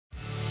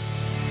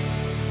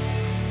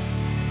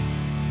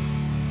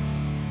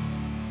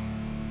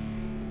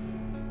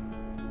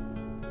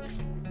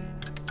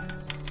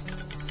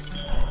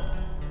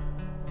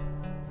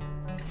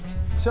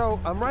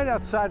So I'm right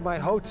outside my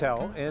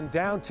hotel in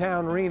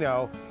downtown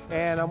Reno,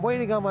 and I'm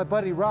waiting on my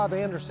buddy Rob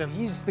Anderson.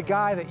 He's the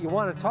guy that you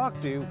want to talk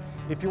to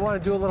if you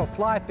want to do a little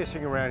fly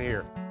fishing around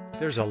here.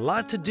 There's a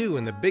lot to do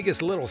in the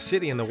biggest little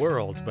city in the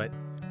world, but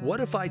what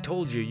if I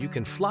told you you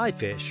can fly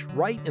fish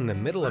right in the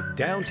middle of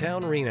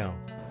downtown Reno?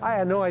 I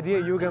had no idea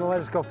you were going to let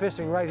us go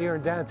fishing right here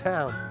in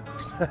downtown.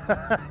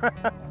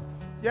 Yeah,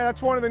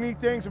 that's one of the neat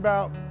things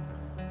about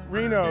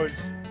Reno is,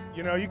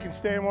 you know, you can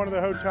stay in one of the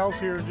hotels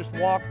here and just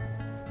walk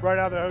right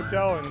out of the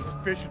hotel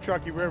and fish the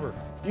Truckee River.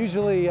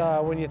 Usually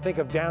when you think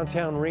of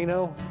downtown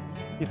Reno,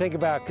 you think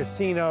about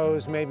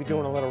casinos, maybe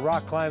doing a little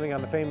rock climbing on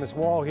the famous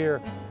wall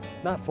here,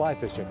 not fly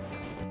fishing.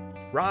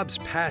 Rob's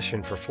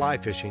passion for fly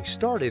fishing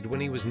started when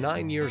he was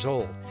 9 years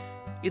old.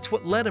 It's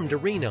what led him to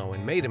Reno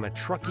and made him a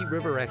Truckee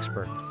River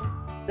expert.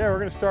 Yeah, we're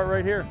gonna start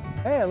right here.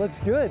 Hey, it looks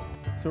good.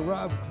 So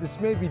Rob, this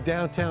may be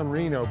downtown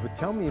Reno, but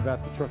tell me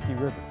about the Truckee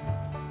River.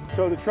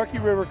 So the Truckee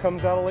River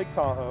comes out of Lake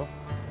Tahoe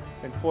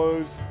and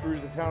flows through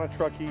the town of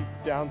Truckee,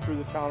 down through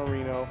the town of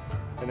Reno,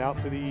 and out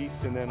to the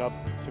east, and then up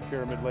to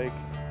Pyramid Lake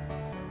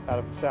out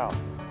of the south.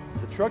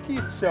 The Truckee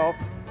itself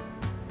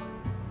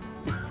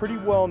is pretty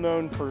well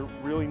known for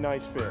really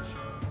nice fish.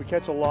 We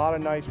catch a lot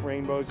of nice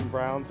rainbows and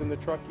browns in the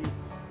Truckee,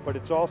 but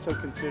it's also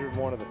considered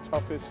one of the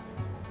toughest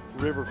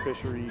river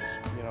fisheries,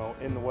 you know,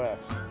 in the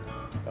West.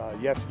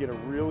 You have to get a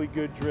really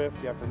good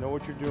drift. You have to know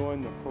what you're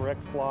doing, the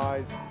correct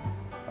flies.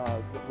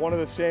 One of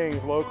the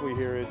sayings locally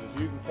here is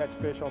if you can catch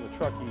fish on the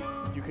Truckee,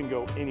 you can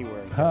go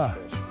anywhere and catch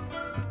fish.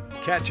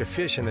 Catch a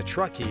fish in the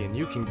Truckee and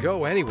you can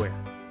go anywhere.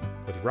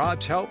 With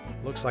Rob's help,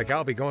 looks like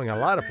I'll be going a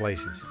lot of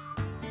places.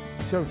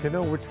 So to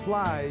know which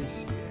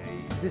flies,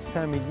 this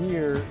time of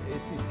year,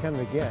 it's kind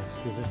of a guess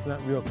because it's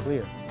not real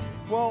clear.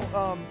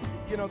 Well,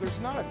 you know, there's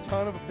not a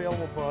ton of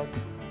available bugs.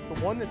 The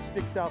one that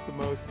sticks out the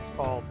most is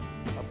called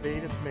a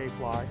Baetis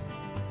mayfly.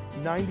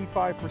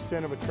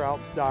 95% of a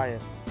trout's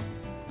diet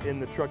in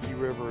the Truckee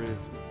River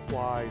is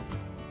flies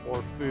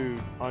or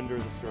food under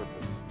the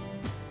surface.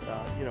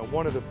 You know,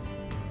 one of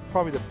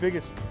probably the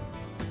biggest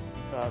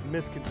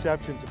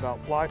misconceptions about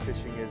fly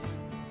fishing is,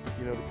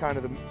 you know, the kind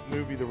of the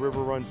movie The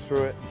River Runs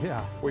Through It. Yeah.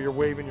 Where you're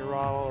waving your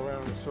rod all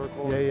around in a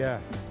circle. Yeah, yeah.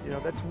 You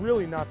know, that's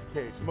really not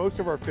the case. Most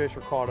of our fish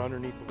are caught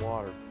underneath the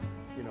water.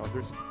 You know,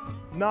 there's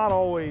not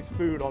always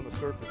food on the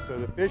surface. So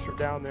the fish are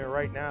down there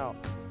right now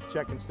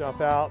checking stuff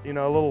out. You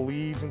know, little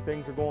leaves and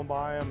things are going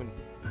by them and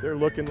they're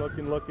looking.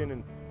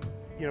 And,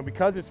 you know,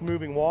 because it's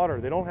moving water,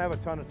 they don't have a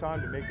ton of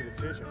time to make a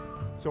decision.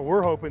 So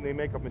we're hoping they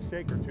make a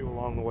mistake or two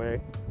along the way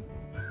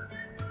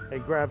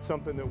and grab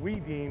something that we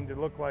deem to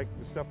look like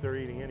the stuff they're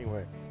eating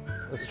anyway.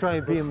 Let's try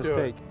and be a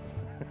mistake.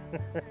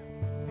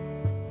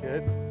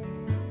 Good.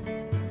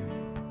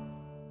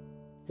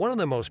 One of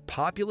the most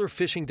popular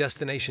fishing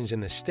destinations in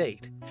the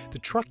state, the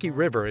Truckee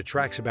River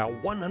attracts about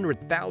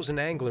 100,000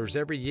 anglers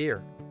every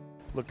year.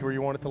 Look where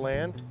you want it to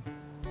land.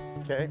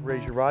 Okay,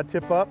 raise your rod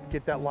tip up,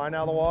 get that line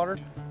out of the water.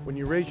 When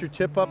you raise your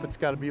tip up, it's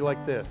got to be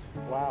like this.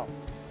 Wow.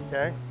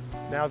 Okay,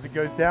 now as it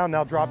goes down,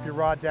 now drop your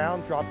rod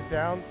down, drop it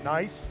down,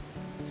 nice.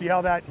 See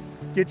how that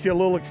gets you a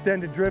little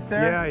extended drift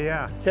there?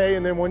 Yeah, yeah. Okay,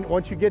 and then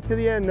once you get to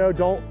the end, no,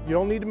 you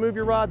don't need to move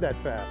your rod that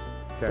fast.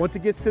 Okay. Once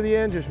it gets to the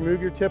end, just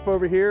move your tip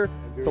over here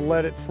to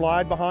let it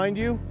slide behind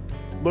you.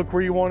 Look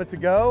where you want it to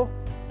go.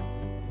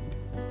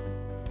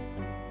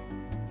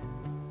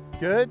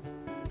 Good.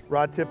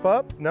 Rod tip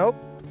up, nope.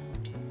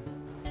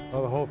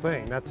 Oh, the whole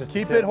thing, not just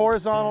keep it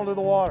horizontal to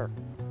the water.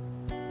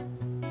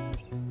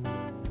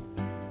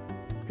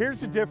 Here's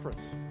the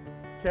difference,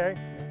 okay?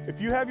 If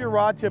you have your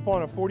rod tip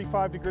on a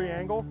 45-degree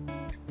angle,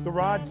 the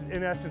rod's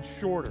in essence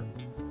shorter.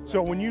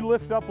 So when you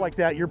lift up like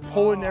that, you're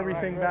pulling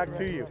everything back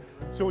to you.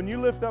 So when you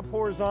lift up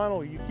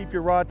horizontally, you keep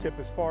your rod tip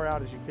as far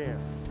out as you can.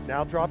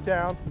 Now drop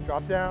down,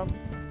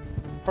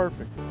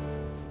 perfect.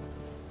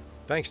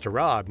 Thanks to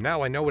Rob,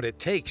 now I know what it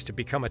takes to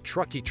become a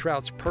Truckee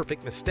trout's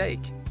perfect mistake.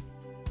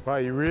 Wow,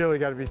 you really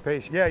got to be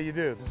patient. Yeah, you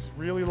do. This is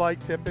really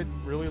light tippet,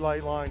 really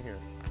light line here.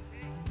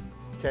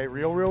 Okay,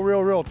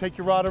 reel. Take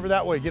your rod over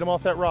that way. Get them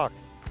off that rock.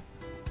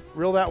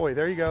 Reel that way.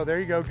 There you go.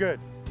 Good.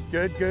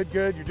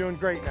 Good. You're doing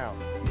great now.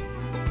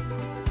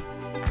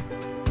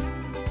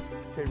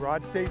 Okay,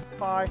 rod stays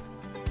high.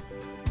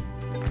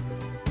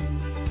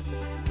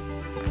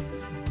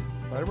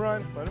 Let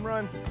him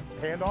run.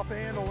 Hand off the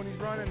handle when he's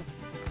running.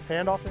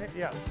 Hand off the handle.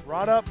 Yeah,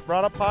 rod up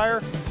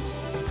higher.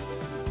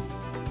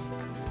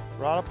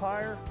 Rod up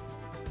higher.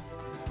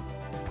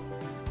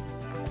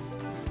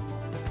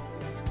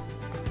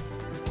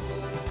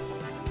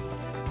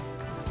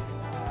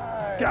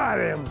 Got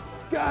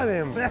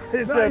him. That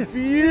is nice a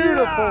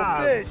beautiful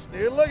job. fish,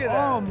 dude. Look at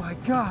that. Oh my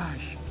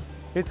gosh.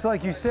 It's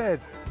like you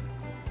said,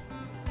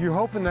 you're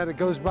hoping that it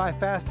goes by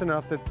fast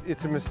enough that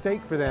it's a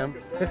mistake for them.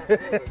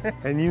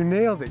 And you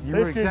nailed it. You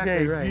were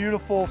exactly right. This is a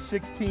beautiful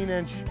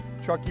 16-inch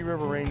Truckee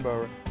River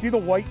rainbow. See the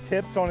white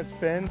tips on its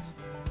fins?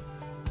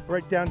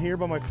 Right down here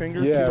by my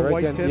fingers, yeah, see the right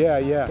white down,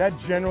 tips? Yeah. That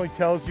generally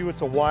tells you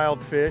it's a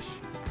wild fish.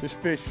 This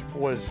fish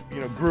was,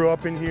 grew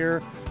up in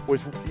here,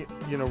 was,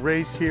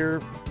 raised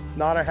here,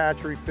 not a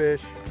hatchery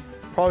fish.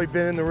 Probably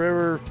been in the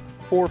river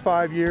 4 or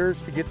 5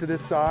 years to get to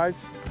this size.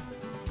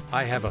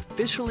 I have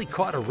officially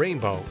caught a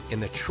rainbow in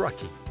the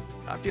Truckee.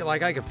 I feel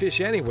like I can fish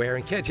anywhere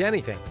and catch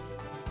anything.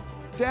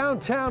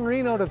 Downtown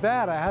Reno,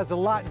 Nevada has a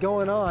lot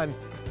going on,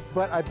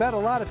 but I bet a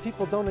lot of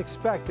people don't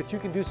expect that you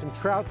can do some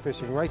trout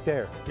fishing right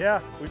there.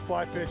 Yeah, we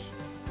fly fish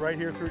right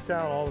here through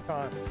town all the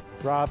time.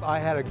 Rob,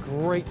 I had a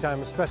great time,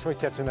 especially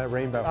catching that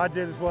rainbow. I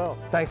did as well.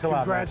 Thanks a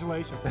lot, man.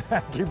 Congratulations.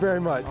 Thank you very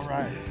much. All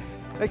right.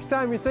 Next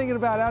time you're thinking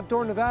about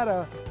outdoor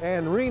Nevada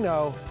and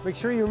Reno, make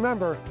sure you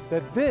remember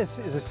that this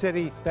is a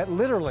city that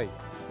literally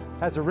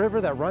has a river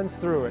that runs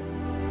through it.